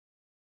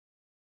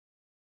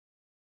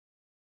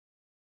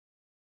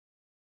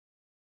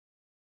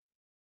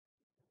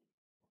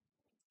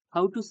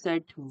How to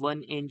set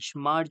 1-inch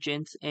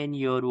margins in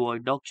your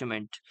Word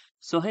document.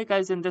 So hey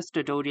guys, in this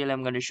tutorial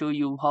I'm going to show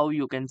you how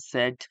you can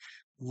set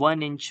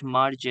 1-inch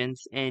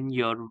margins in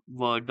your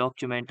Word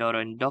document or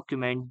a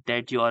document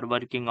that you are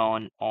working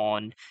on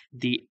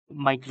the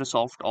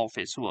Microsoft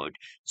Office Word.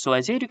 So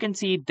as here you can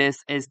see,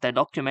 this is the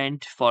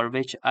document for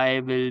which I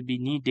will be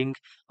needing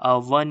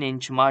a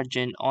 1-inch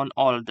margin on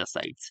all the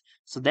sides.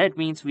 So that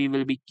means we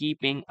will be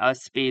keeping a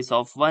space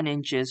of 1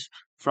 inches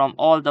from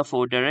all the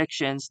four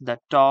directions: the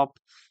top,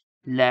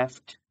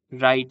 left,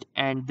 right,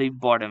 and the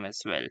bottom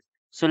as well.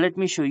 So let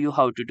me show you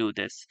how to do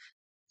this.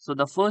 So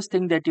the first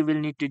thing that you will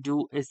need to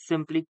do is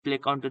simply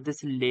click onto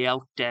this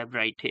layout tab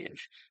right here.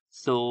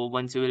 So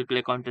once you will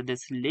click onto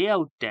this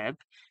layout tab,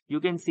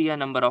 you can see a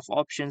number of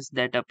options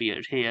that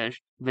appear here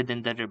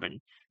within the ribbon.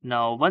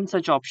 Now, one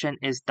such option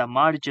is the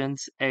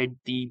margins at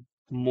the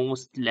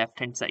most left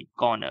hand side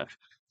corner.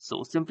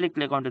 So simply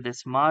click onto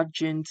this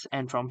margins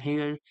and from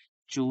here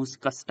choose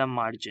custom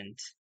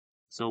margins.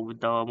 So with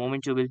the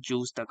moment you will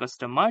choose the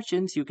custom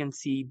margins, you can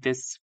see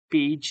this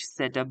page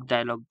setup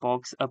dialog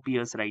box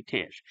appears right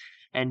here.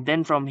 And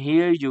then from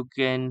here, you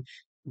can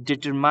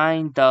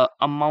determine the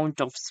amount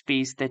of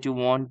space that you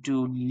want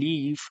to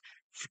leave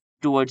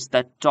towards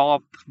the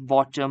top,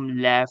 bottom,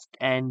 left,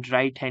 and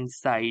right hand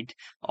side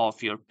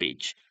of your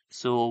page.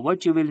 So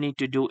what you will need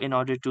to do in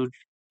order to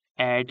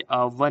add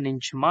a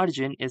 1-inch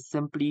margin is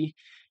simply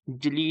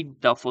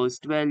delete the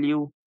first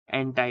value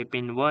and type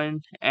in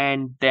 1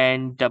 and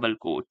then double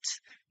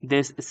quotes.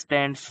 This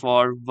stands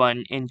for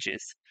 1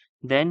 inches.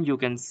 Then you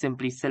can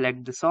simply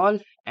select this all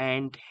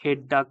and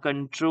hit the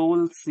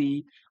Control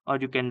C, or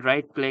you can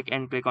right click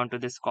and click onto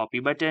this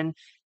copy button.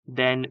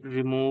 Then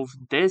remove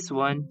this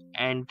one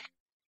and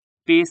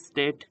paste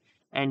it,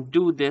 and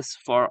do this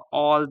for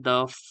all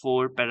the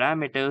four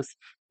parameters,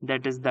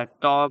 that is the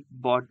top,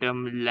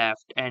 bottom,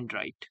 left, and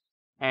right.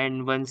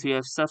 And once you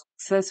have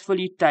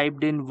successfully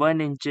typed in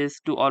 1 inches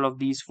to all of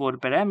these four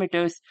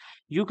parameters,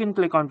 you can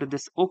click onto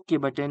this OK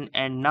button,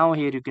 and now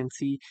here you can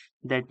see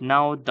that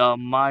now the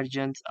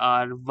margins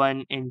are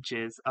 1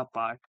 inches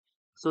apart.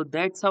 So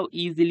that's how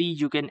easily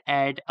you can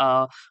add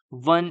a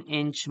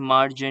 1-inch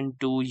margin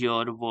to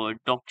your Word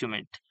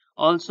document.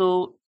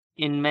 Also,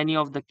 in many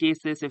of the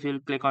cases, if you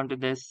click onto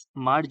this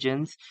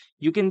margins,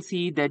 you can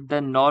see that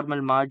the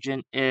normal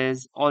margin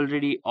is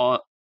already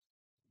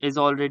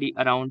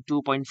around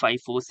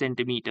 2.54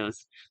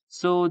 centimeters.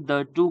 So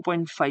the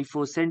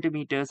 2.54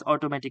 centimeters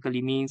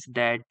automatically means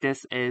that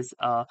this is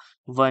a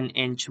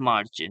 1-inch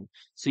margin.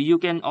 So you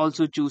can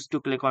also choose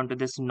to click onto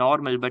this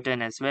normal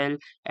button as well,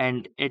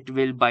 and it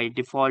will by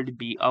default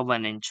be a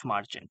 1-inch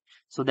margin.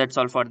 So that's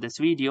all for this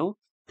video.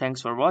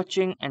 Thanks for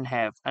watching and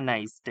have a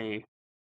nice day.